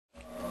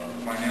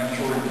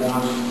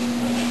report.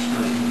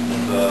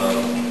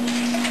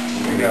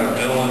 We got a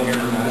bill in here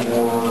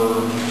for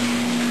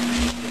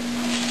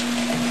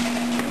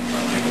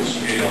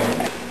scale.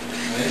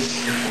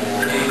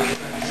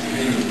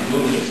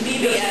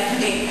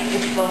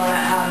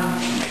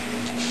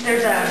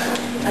 There's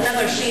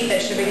another sheet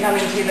that should be coming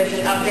to you that's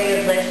an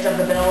updated list of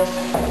the bills.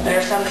 There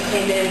are some that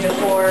came in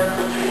before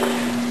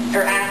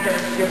or after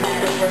your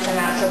packets were sent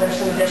out, so there's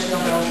some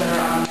additional bills that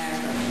are on there.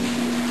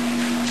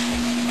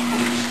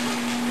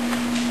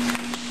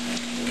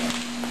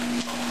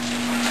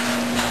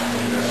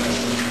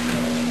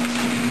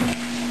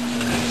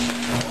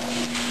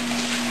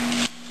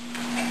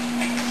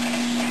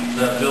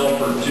 That bill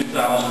for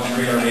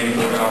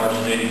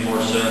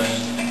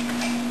 $2,384.84.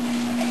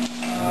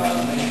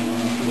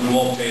 We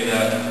won't pay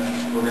that.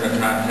 We're going to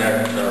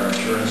contact our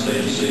insurance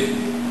agency.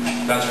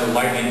 That's for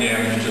lightning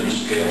damage to the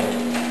scale.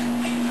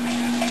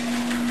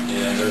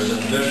 And there's an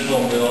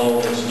additional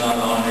bill that's not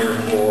on here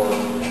for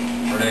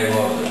Renee.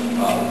 What was it?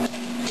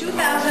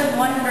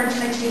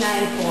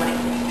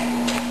 $2,169.40.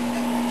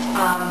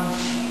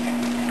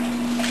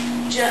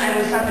 I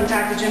was up and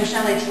talked to Jim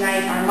Shelley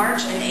tonight. Our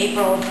March and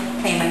April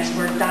payments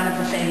were done at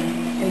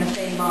in the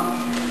same month.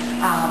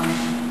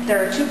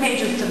 There are 2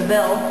 pages to the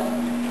bill.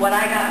 What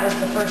I got was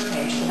the first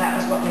page, so that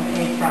was what we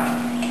paid from.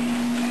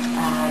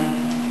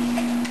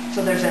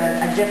 So there's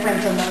a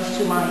difference in those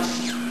 2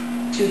 months,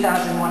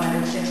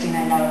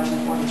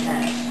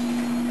 $2,169.40.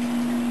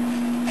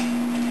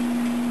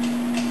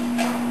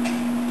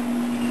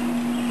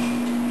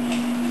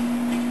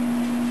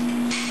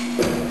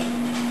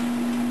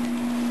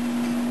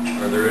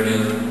 Are there any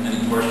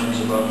questions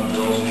about the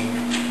bills?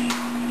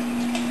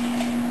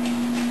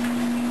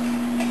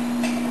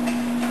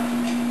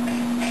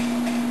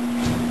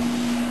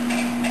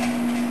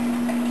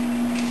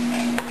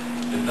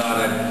 If not,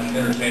 I'd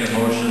entertain a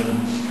motion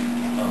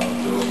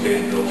to okay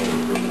the bill to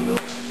approve the bill.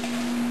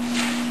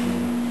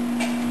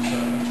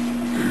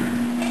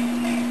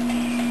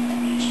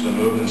 It's been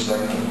moved and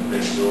seconded to pay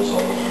the bills.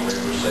 All those in